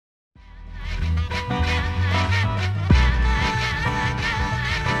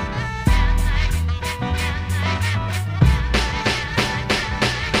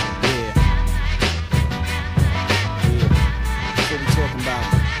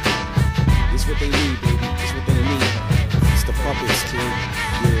It's what they need, baby. It's what they need. It's the puppets, kid.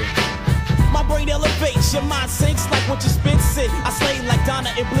 Yeah. My brain elevates, your mind sinks like what you spit it. I slay like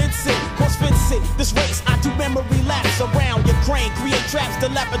Donna and Blitzen, cross fits it. This race, I do memory laps around your crane. Create traps,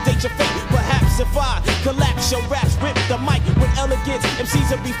 dilapidate your fate. Perhaps if I collapse your raps, rip the mic with elegance.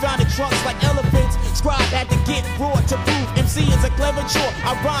 MCs will be found in trunks like elephants. Scribe had to get raw to prove MC is a clever chore.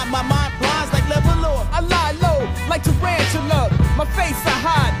 I rhyme, my mind blinds like Levelore. I lie low like tarantula. My face I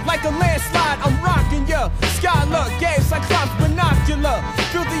hide like a landslide. I'm rocking ya. Skylar, gave Cyclops binocular.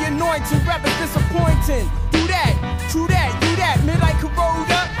 Feel the anointing, rap is disappointing. Do that, true that, do that. Midnight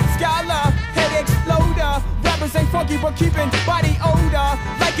corroder, Skylar, head exploder. Rappers ain't funky but keeping body odor.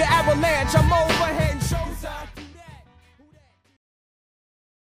 Like an avalanche, I'm